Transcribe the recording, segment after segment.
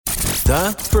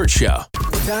The Burt Show.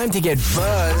 Time to get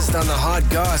buzzed on the hot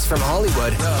goss from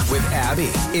Hollywood with Abby.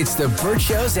 It's the Burt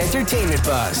Show's entertainment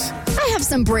buzz. I have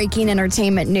some breaking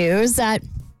entertainment news that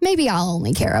maybe I'll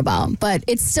only care about, but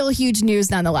it's still huge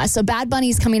news nonetheless. So Bad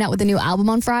Bunny's coming out with a new album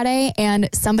on Friday, and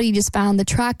somebody just found the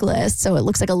track list. So it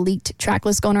looks like a leaked track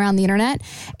list going around the internet.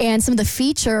 And some of the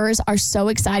features are so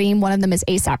exciting. One of them is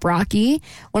A$AP Rocky.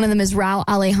 One of them is Rauw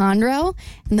Alejandro.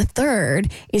 And the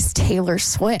third is Taylor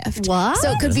Swift. What?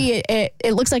 So it could be,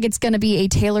 it looks like it's going to be a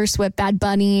Taylor Swift Bad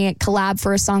Bunny collab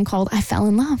for a song called I Fell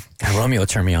in Love. Romeo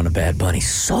turned me on to Bad Bunny.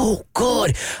 So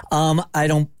good.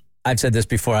 I've said this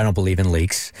before, I don't believe in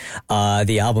leaks.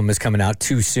 The album is coming out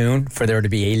too soon for there to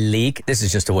be a leak. This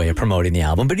is just a way of promoting the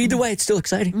album. But either way, it's still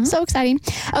exciting. So exciting.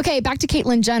 Okay, back to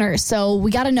Caitlyn Jenner. So we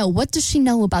got to know, what does she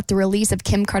know about the release of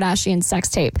Kim Kardashian's sex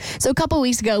tape? So a couple of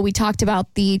weeks ago, we talked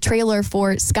about the trailer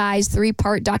for Sky's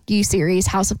 3-part docuseries,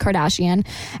 House of Kardashian.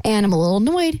 And I'm a little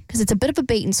annoyed because it's a bit of a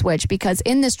bait and switch, because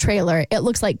in this trailer, it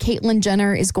looks like Caitlyn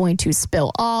Jenner is going to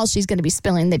spill all. She's going to be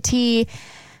spilling the tea.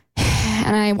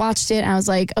 And I watched it and I was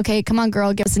like, okay, come on,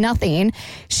 girl, give us nothing.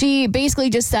 She basically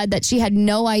just said that she had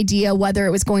no idea whether it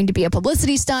was going to be a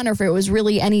publicity stunt or if it was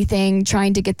really anything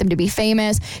trying to get them to be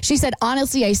famous. She said,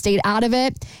 honestly, I stayed out of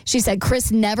it. She said,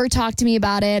 Chris never talked to me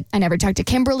about it. I never talked to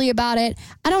Kimberly about it.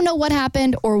 I don't know what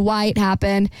happened or why it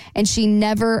happened. And she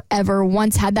never, ever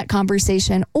once had that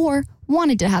conversation or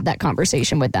wanted to have that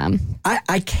conversation with them. I'm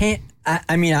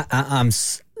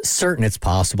certain it's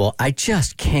possible. I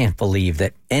just can't believe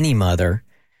that any mother,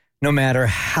 no matter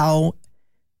how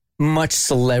much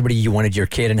celebrity you wanted your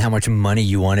kid and how much money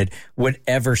you wanted, would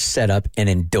ever set up and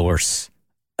endorse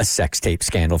a sex tape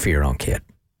scandal for your own kid.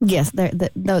 Yes,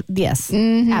 yes,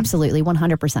 absolutely,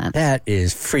 100%. That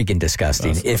is freaking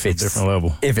disgusting. That's a different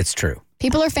level. If it's true.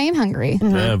 People are fame hungry.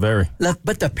 Mm-hmm. Yeah, very.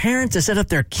 But the parents to set up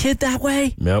their kid that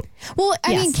way? Yep. Well,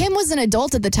 I mean, Kim was an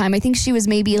adult at the time. I think she was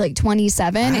maybe like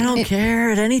 27. I don't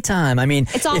care at any time. I mean,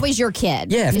 it's always your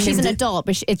kid. Yeah, if she's Kim an adult,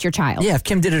 but it's your child. Yeah, if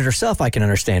Kim did it herself, I can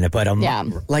understand it. But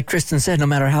like Kristen said, no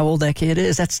matter how old that kid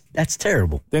is, that's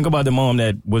terrible. Think about the mom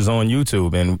that was on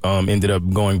YouTube and ended up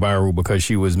going viral because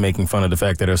she was making fun of the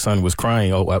fact that her son was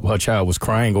crying. Her child was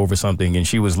crying over something, and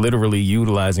she was literally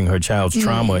utilizing her child's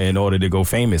trauma in order to go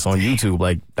famous on YouTube.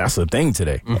 Like, that's a thing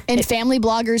today. And family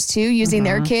bloggers, too, using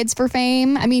their kids for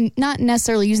fame. I mean, not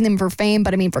necessarily using them for fame,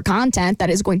 but I mean for content that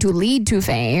is going to lead to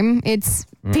fame. It's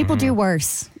people do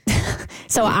worse.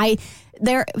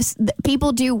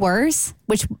 People do worse,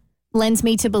 which lends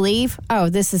me to believe,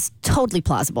 this is totally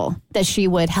plausible that she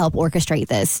would help orchestrate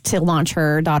this to launch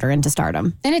her daughter into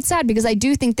stardom. And it's sad because I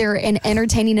do think they're an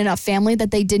entertaining enough family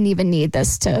that they didn't even need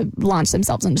this to launch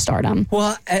themselves into stardom.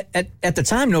 Well, at the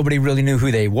time, nobody really knew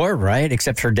who they were, right?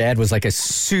 Except her dad was like a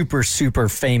super, super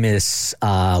famous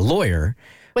lawyer.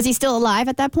 Was he still alive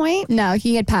at that point? No,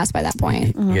 he had passed by that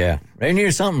point. Yeah. They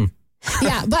needed something.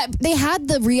 Yeah, but they had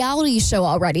the reality show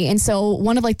already. And so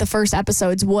one of like the first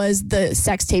episodes was the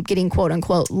sex tape getting quote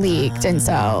unquote leaked. And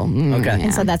so, okay.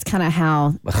 And so that's kind of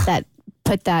how that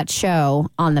put that show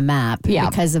on the map.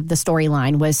 Yeah. Because of the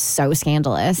storyline was so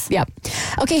scandalous. Yep.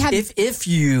 Okay.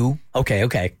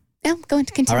 Okay. Yeah, going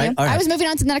to continue. All right. I was moving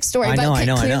on to the next story, I know.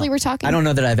 clearly we're talking. I don't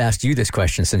know that I've asked you this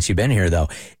question since you've been here, though.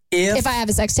 If I have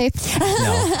a sex tape?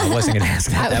 No, I wasn't going to ask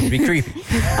that. That would be creepy.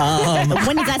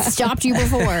 When has that stopped you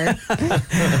before?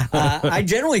 I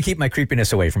generally keep my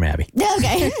creepiness away from Abby.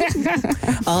 Okay.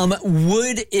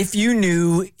 If you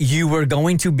knew you were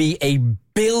going to be a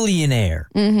billionaire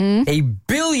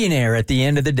at the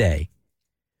end of the day,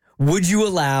 would you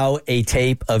allow a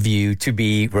tape of you to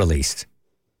be released?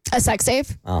 A sex tape?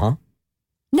 Uh-huh.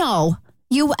 No.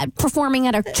 You performing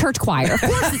at a church choir. Of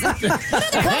course. What other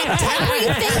tape were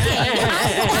you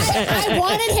thinking? I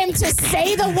wanted him to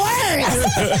say the words.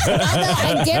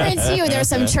 I guarantee you there's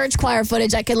some church choir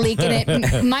footage I could leak in it.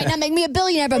 Might not make me a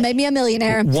billionaire, but make me a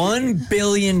millionaire. $1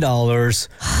 billion,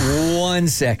 one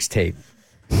sex tape.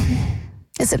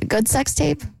 Is it a good sex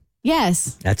tape?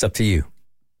 Yes. That's up to you.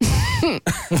 You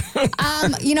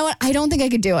know what? I don't think I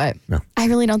could do it. No. I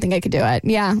really don't think I could do it.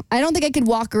 Yeah. I don't think I could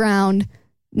walk around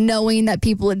knowing that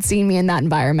people had seen me in that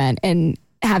environment and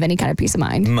have any kind of peace of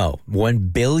mind. Mo,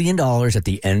 $1 billion at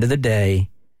the end of the day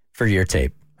for your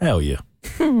tape. Hell yeah.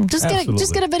 Just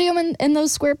get a video in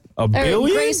those square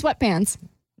gray sweatpants.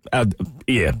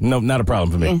 Yeah, no, not a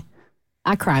problem for me. Yeah.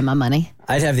 I cry my money.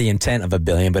 I'd have the intent of $1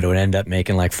 billion, but it would end up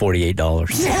making like $48.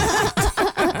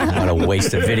 What a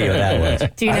waste of video that was.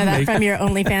 Do you know that from your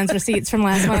OnlyFans receipts from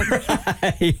last month?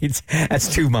 Right. That's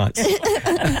 2 months.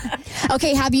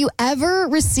 Okay, have you ever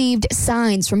received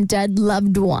signs from dead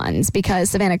loved ones? Because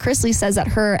Savannah Chrisley says that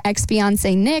her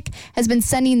ex-fiance Nick has been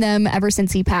sending them ever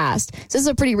since he passed. So this is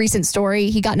a pretty recent story.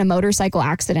 He got in a motorcycle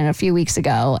accident a few weeks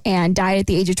ago and died at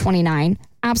the age of 29.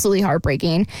 Absolutely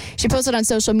heartbreaking. She posted on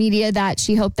social media that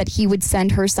she hoped that he would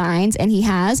send her signs, and he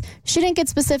has. She didn't get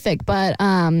specific, but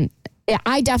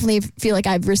I definitely feel like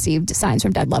I've received signs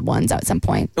from dead loved ones at some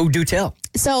point. Oh, do tell.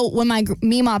 So when my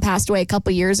Meemaw passed away a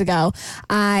couple years ago,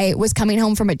 I was coming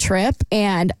home from a trip,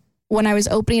 and when I was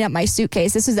opening up my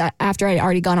suitcase, this was after I'd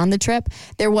already gone on the trip,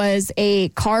 there was a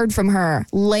card from her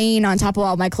laying on top of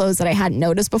all my clothes that I hadn't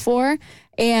noticed before.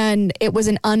 And it was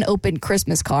an unopened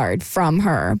Christmas card from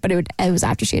her, but it was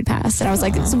after she had passed. And I was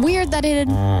like, it's weird that it had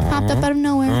popped up out of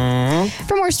nowhere.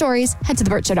 For more stories, head to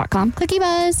thebirdshow.com. Clicky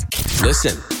buzz.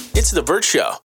 Listen, it's The Burt Show.